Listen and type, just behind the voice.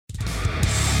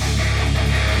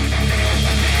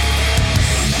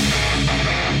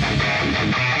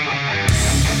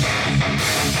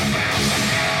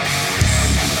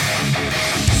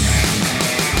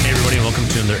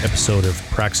episode of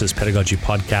Praxis Pedagogy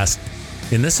Podcast.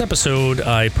 In this episode,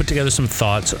 I put together some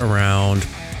thoughts around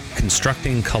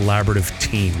constructing collaborative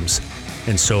teams.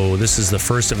 And so this is the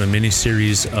first of a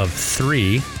mini-series of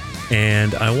 3.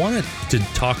 And I wanted to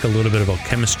talk a little bit about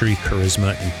chemistry,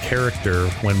 charisma, and character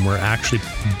when we're actually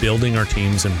building our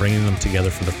teams and bringing them together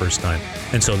for the first time.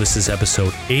 And so this is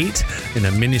episode 8 in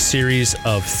a mini-series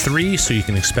of 3. So you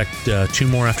can expect 2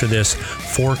 more after this,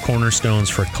 4 cornerstones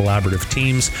for collaborative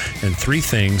teams, and 3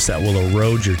 things that will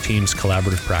erode your team's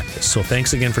collaborative practice. So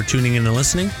thanks again for tuning in and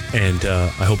listening, and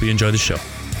I hope you enjoy the show.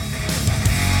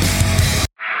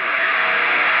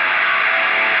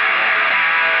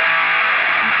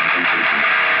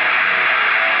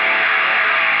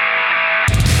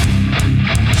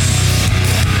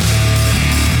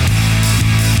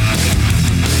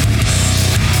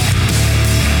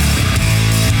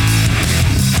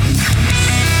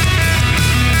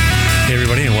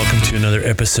 Another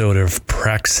episode of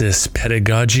Praxis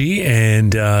Pedagogy,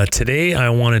 and today I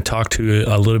want to talk to you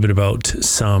a little bit about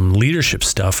some leadership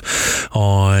stuff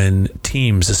on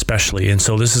teams especially. And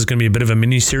so this is going to be a bit of a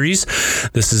mini series.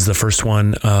 This is the first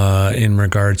one in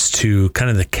regards to kind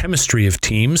of the chemistry of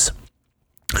teams.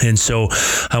 And so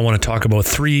I want to talk about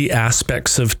 3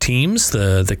 aspects of teams,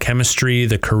 the chemistry,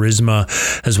 the charisma,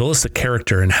 as well as the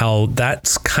character, and how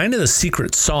that's kind of the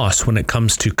secret sauce when it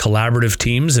comes to collaborative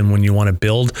teams. And when you want to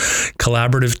build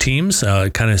collaborative teams,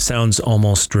 it kind of sounds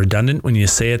almost redundant when you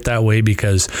say it that way,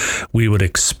 because we would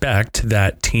expect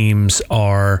that teams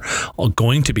are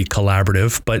going to be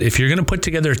collaborative. But if you're going to put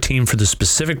together a team for the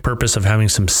specific purpose of having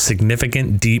some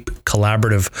significant, deep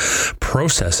collaborative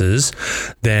processes,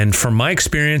 then from my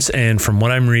experience and from what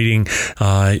I'm reading,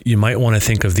 you might want to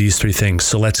think of these 3 things.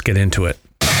 So let's get into it.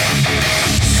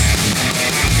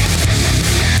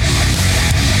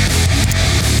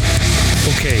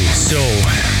 Okay, so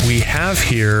we have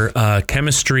here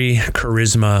chemistry,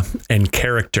 charisma, and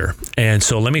character. And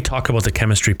so let me talk about the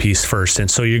chemistry piece first. And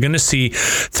so you're going to see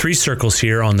 3 circles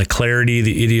here on the clarity,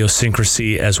 the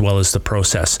idiosyncrasy, as well as the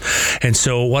process. And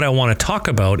so what I want to talk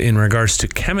about in regards to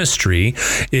chemistry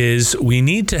is we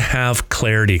need to have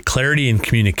clarity in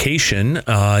communication.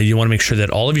 You want to make sure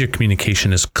that all of your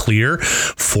communication is clear,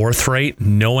 forthright,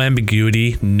 no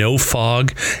ambiguity, no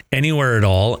fog, anywhere at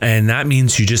all. And that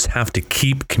means you just have to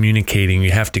keep communicating.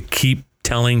 You have to keep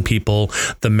telling people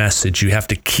the message. You have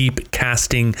to keep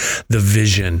casting the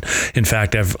vision. In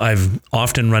fact, I've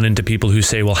often run into people who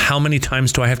say, well, how many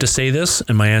times do I have to say this?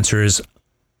 And my answer is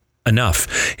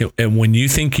enough. And when you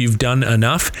think you've done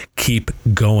enough, keep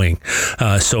going.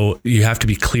 So you have to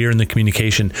be clear in the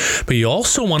communication, but you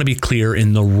also want to be clear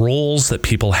in the roles that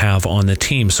people have on the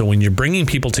team. So when you're bringing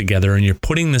people together and you're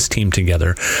putting this team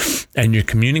together and you're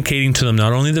communicating to them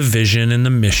not only the vision and the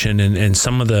mission and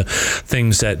some of the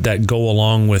things that go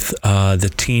along with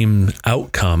the team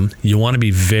outcome, you want to be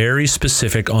very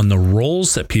specific on the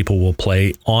roles that people will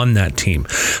play on that team.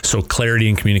 So clarity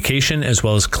in communication as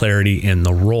well as clarity in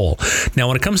the role. Now,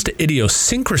 when it comes to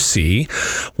idiosyncrasy,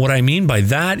 what I mean by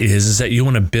that is that you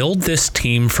want to build this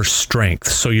team for strength.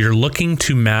 So you're looking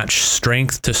to match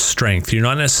strength to strength. You're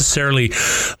not necessarily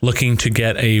looking to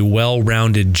get a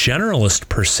well-rounded generalist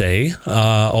per se,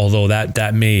 although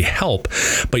that may help,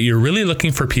 but you're really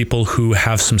looking for people who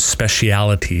have some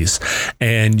specialities,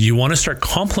 and you want to start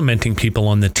complementing people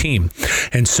on the team.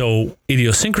 And so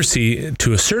idiosyncrasy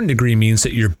to a certain degree means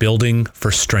that you're building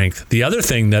for strength. The other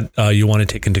thing that you want to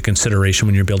take into consideration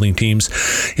when you're building teams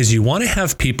is you want to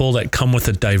have people that come with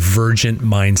a divergent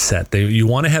mindset. You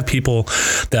want to have people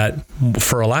that,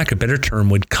 for a lack of a better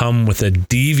term, would come with a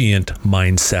deviant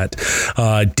mindset.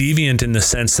 Deviant in the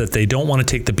sense that they don't want to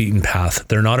take the beaten path.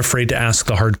 They're not afraid to ask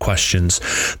the hard questions.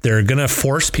 They're going to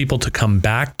force people to come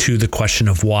back to the question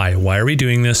of why. Why are we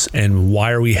doing this? And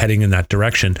why are we heading in that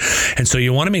direction? And so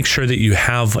you want to make sure that you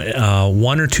have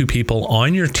 1 or 2 people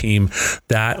on your team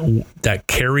that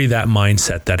carry that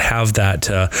mindset, that have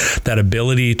that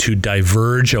ability to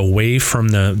diverge away from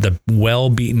the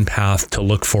well-beaten path to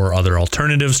look for other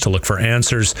alternatives, to look for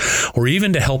answers, or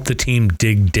even to help the team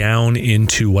dig down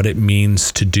into what it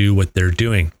means to do what they're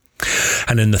doing.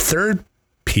 And then the third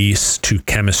piece to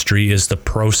chemistry is the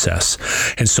process.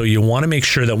 And so you want to make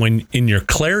sure that when in your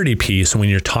clarity piece, when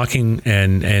you're talking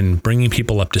and bringing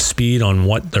people up to speed on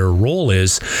what their role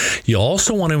is, you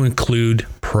also want to include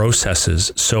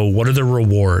processes. So what are the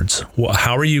rewards?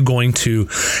 How are you going to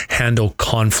handle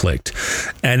conflict?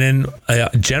 And then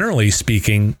generally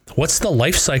speaking, what's the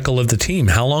life cycle of the team?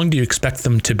 How long do you expect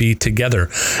them to be together?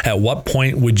 At what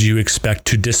point would you expect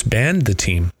to disband the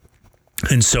team?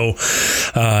 And so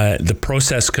the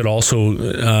process could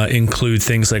also include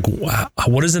things like,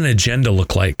 what does an agenda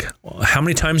look like? How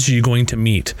many times are you going to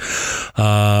meet?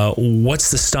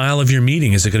 What's the style of your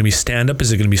meeting? Is it going to be stand up?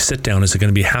 Is it going to be sit down? Is it going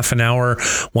to be half an hour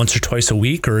once or twice a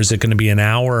week? Or is it going to be an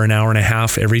hour and a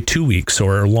half every 2 weeks,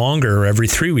 or longer every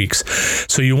 3 weeks?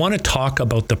 So you want to talk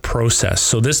about the process.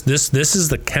 So this is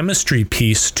the chemistry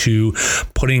piece to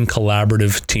putting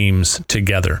collaborative teams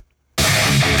together.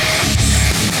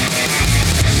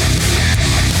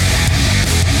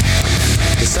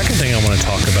 The second thing I want to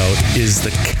talk about is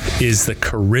the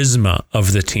charisma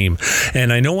of the team.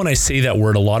 And I know when I say that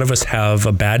word, a lot of us have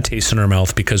a bad taste in our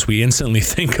mouth because we instantly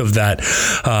think of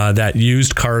that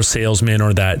used car salesman,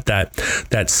 or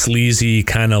that sleazy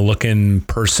kind of looking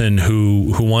person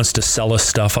who wants to sell us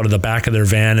stuff out of the back of their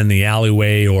van in the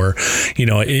alleyway, or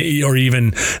or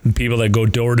even people that go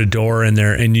door to door and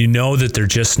that they're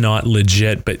just not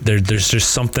legit, but there's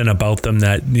just something about them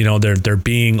that they're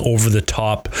being over the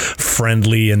top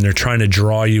friendly, and they're trying to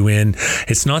draw you in.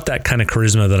 It's not that kind of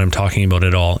charisma that I'm talking about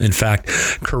at all. In fact,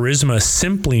 charisma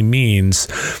simply means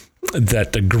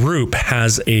that the group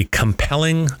has a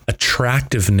compelling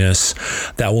attractiveness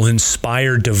that will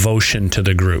inspire devotion to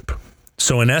the group.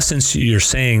 So in essence, you're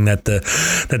saying that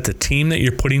the team that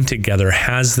you're putting together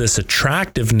has this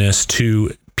attractiveness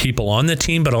to people on the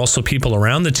team, but also people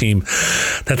around the team,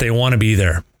 that they want to be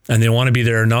there. And they want to be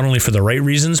there not only for the right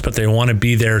reasons, but they want to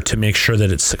be there to make sure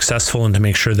that it's successful and to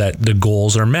make sure that the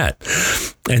goals are met.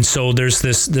 And so there's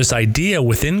this idea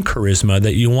within charisma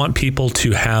that you want people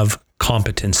to have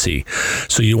competency.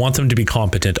 So you want them to be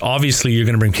competent. Obviously, you're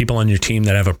going to bring people on your team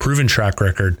that have a proven track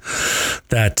record,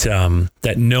 that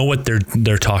know what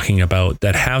they're talking about,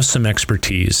 that have some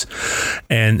expertise,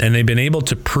 and they've been able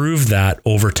to prove that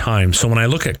over time. So when I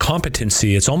look at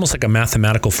competency, it's almost like a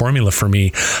mathematical formula for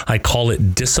me. I call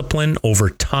it discipline over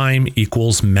time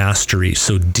equals mastery.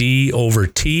 So D over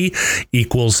T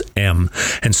equals M.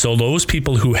 And so those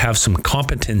people who have some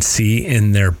competency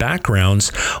in their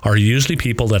backgrounds are usually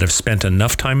people that have spent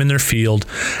enough time in their field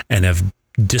and have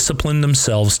discipline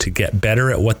themselves to get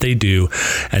better at what they do,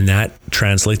 and that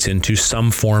translates into some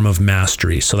form of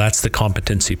mastery. So that's the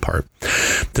competency part.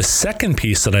 The second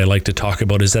piece that I like to talk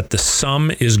about is that the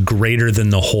sum is greater than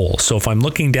the whole. So if I'm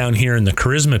looking down here in the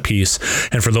charisma piece,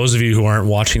 and for those of you who aren't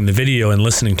watching the video and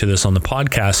listening to this on the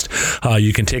podcast,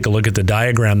 you can take a look at the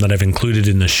diagram that I've included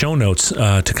in the show notes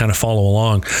to kind of follow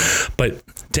along. But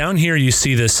down here, you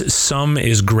see this sum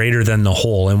is greater than the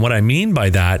whole. And what I mean by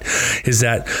that is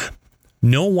that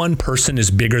no one person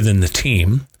is bigger than the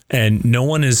team, and no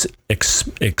one is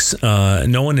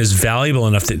valuable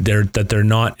enough that they're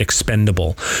not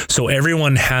expendable. So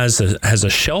everyone has a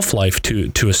shelf life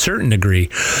to a certain degree,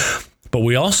 but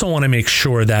we also want to make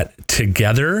sure that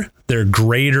together they're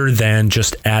greater than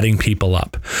just adding people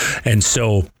up. And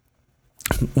so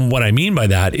what I mean by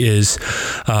that is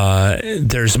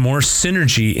there's more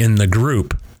synergy in the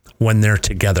group when they're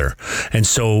together. And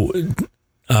so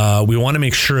we want to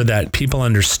make sure that people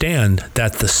understand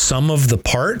that the sum of the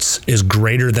parts is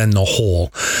greater than the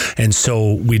whole. And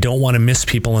so we don't want to miss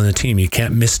people on the team. You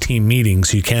can't miss team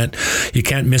meetings. You can't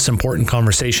miss important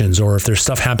conversations, or if there's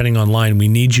stuff happening online, we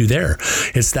need you there.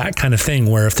 It's that kind of thing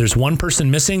where if there's one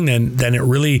person missing, then it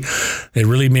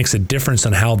really makes a difference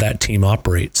on how that team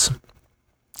operates.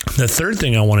 The third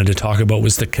thing I wanted to talk about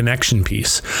was the connection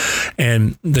piece.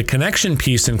 And the connection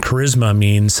piece in charisma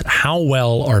means how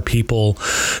well are people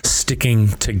sticking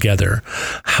together?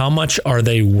 How much are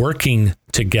they working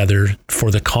together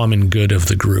for the common good of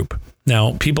the group?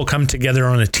 Now, people come together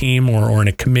on a team or in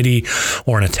a committee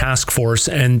or in a task force,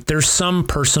 and there's some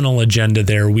personal agenda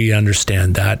there. We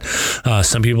understand that.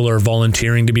 Some people are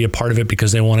volunteering to be a part of it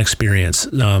because they want experience.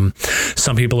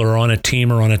 Some people are on a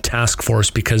team or on a task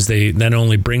force because they not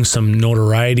only bring some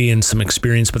notoriety and some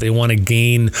experience, but they want to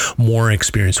gain more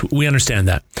experience. We understand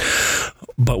that.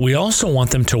 But we also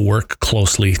want them to work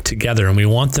closely together, and we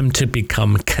want them to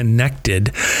become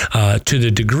connected to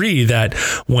the degree that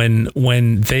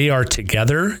when they are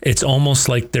together, it's almost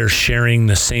like they're sharing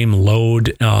the same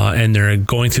load and they're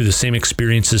going through the same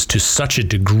experiences to such a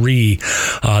degree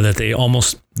that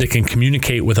they can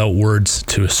communicate without words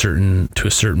to a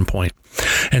certain point.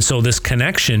 And so this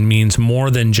connection means more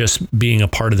than just being a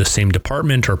part of the same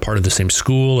department or part of the same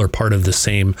school or part of the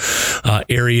same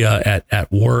area at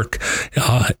work.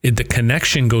 The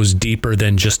connection goes deeper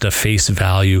than just a face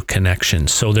value connection.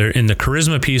 So there, in the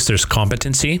charisma piece, there's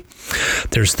competency,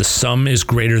 there's the sum is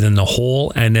greater than the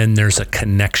whole, and then there's a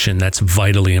connection that's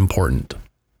vitally important.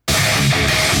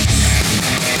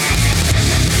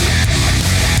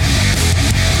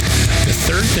 The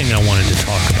third thing thing I wanted to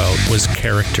talk about was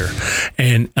character.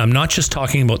 And I'm not just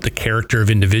talking about the character of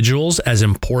individuals, as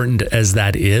important as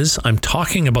that is. I'm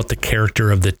talking about the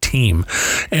character of the team.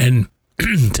 And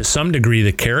to some degree,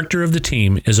 the character of the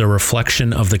team is a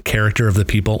reflection of the character of the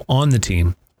people on the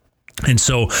team. And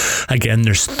so, again,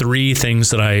 there's three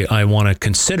things that I want to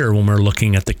consider when we're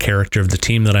looking at the character of the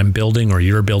team that I'm building or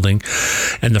you're building.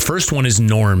 And the first one is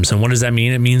norms. And what does that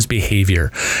mean? It means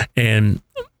behavior. And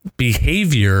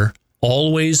behavior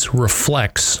always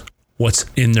reflects what's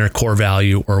in their core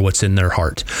value or what's in their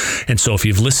heart. And so if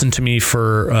you've listened to me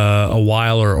for a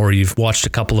while or you've watched a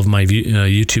couple of my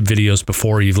YouTube videos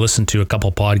before, you've listened to a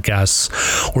couple podcasts,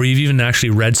 or you've even actually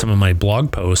read some of my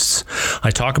blog posts, I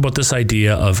talk about this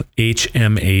idea of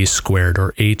HMA squared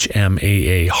or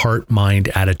HMAA, heart, mind,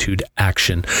 attitude,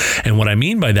 action. And what I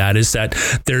mean by that is that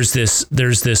there's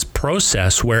this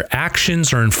process where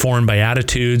actions are informed by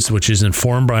attitudes, which is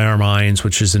informed by our minds,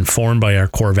 which is informed by our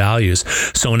core values.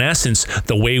 So in essence,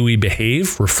 the way we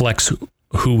behave reflects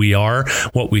who we are,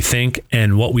 what we think,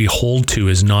 and what we hold to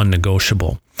is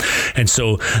non-negotiable. And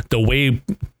so the way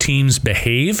teams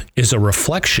behave is a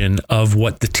reflection of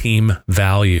what the team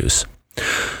values.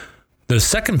 The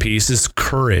second piece is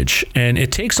courage. And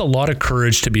it takes a lot of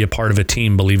courage to be a part of a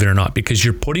team, believe it or not, because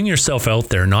you're putting yourself out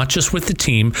there, not just with the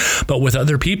team, but with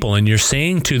other people. And you're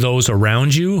saying to those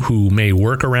around you who may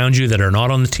work around you that are not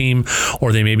on the team,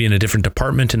 or they may be in a different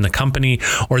department in the company,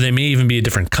 or they may even be a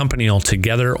different company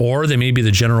altogether, or they may be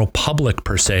the general public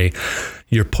per se.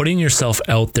 You're putting yourself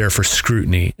out there for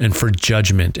scrutiny and for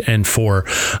judgment and for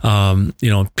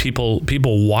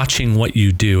people watching what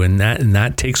you do, and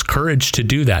that takes courage to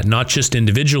do that, not just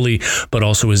individually but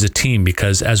also as a team,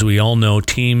 because as we all know,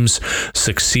 teams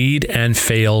succeed and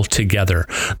fail together.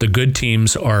 The good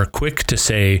teams are quick to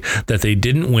say that they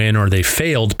didn't win or they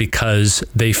failed because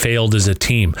they failed as a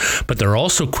team, but they're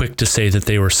also quick to say that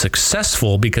they were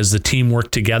successful because the team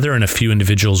worked together and a few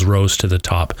individuals rose to the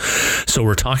top. So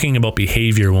we're talking about behavior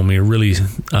when we really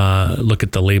look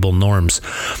at the label norms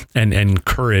and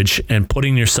courage and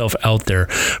putting yourself out there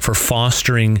for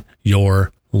fostering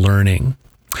your learning.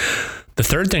 The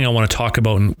third thing I want to talk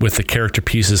about with the character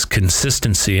piece is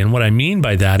consistency. And what I mean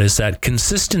by that is that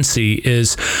consistency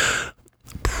is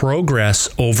progress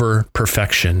over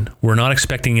perfection. We're not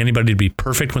expecting anybody to be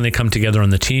perfect when they come together on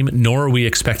the team, nor are we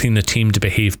expecting the team to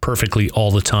behave perfectly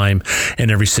all the time in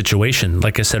every situation.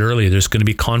 Like I said earlier, there's going to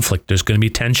be conflict, there's going to be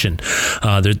tension,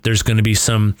 there's going to be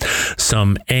some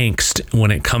angst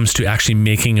when it comes to actually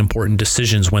making important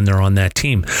decisions when they're on that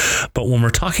team. But when we're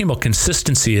talking about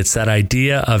consistency, it's that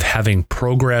idea of having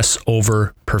progress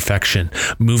over perfection.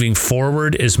 Moving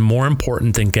forward is more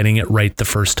important than getting it right the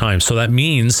first time. So that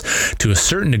means, to a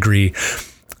certain degree,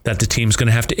 that the team's going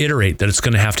to have to iterate, that it's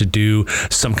going to have to do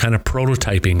some kind of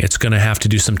prototyping. It's going to have to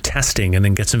do some testing and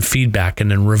then get some feedback and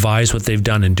then revise what they've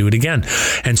done and do it again.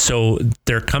 And so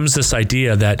there comes this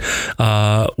idea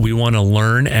that we want to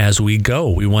learn as we go.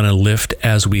 We want to lift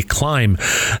as we climb.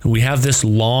 We have this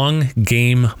long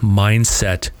game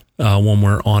mindset when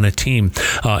we're on a team,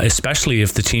 especially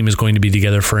if the team is going to be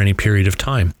together for any period of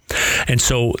time. And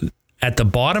so at the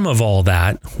bottom of all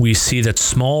that, we see that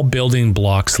small building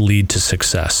blocks lead to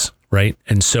success, right?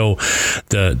 And so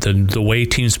the way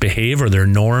teams behave or their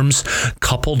norms,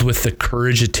 coupled with the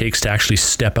courage it takes to actually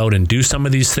step out and do some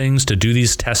of these things, to do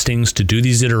these testings, to do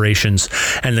these iterations,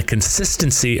 and the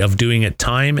consistency of doing it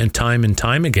time and time and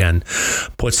time again,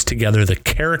 puts together the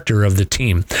character of the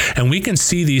team. And we can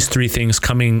see these three things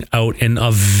coming out in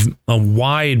a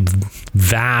wide,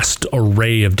 vast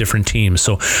array of different teams.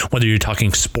 So whether you're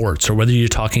talking sports or whether you're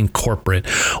talking corporate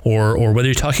or whether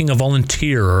you're talking a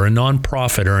volunteer or a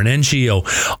nonprofit or an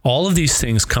NGO, all of these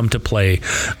things come to play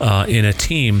in a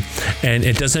team, and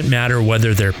it doesn't matter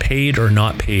whether they're paid or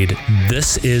not paid.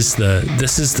 This is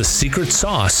the secret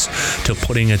sauce to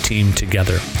putting a team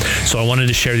together. So I wanted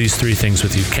to share these three things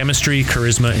with you: chemistry,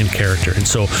 charisma, and character. And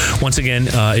so once again,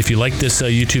 if you like this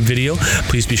YouTube video,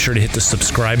 please be sure to hit the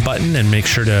subscribe button and make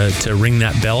sure to ring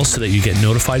that bell so that you get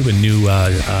notified when new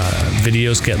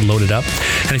videos get loaded up.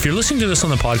 And if you're listening to this on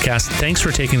the podcast, thanks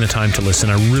for taking the time to listen.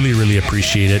 I really, really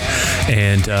appreciate it.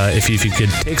 And if you could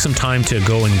take some time to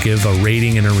go and give a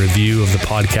rating and a review of the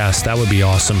podcast, that would be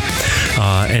awesome.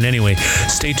 And anyway,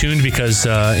 stay tuned, because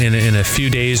in a few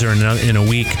days or in a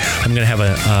week, I'm going to have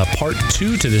a part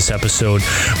 2 to this episode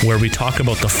where we talk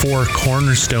about the 4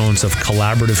 cornerstones of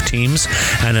collaborative teams.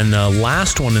 And then the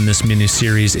last one in this mini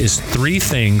series is 3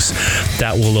 things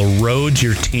that will erode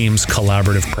your team's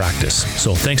collaborative practice.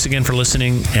 So thanks again for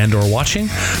listening and or watching.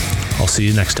 I'll see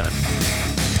you next time.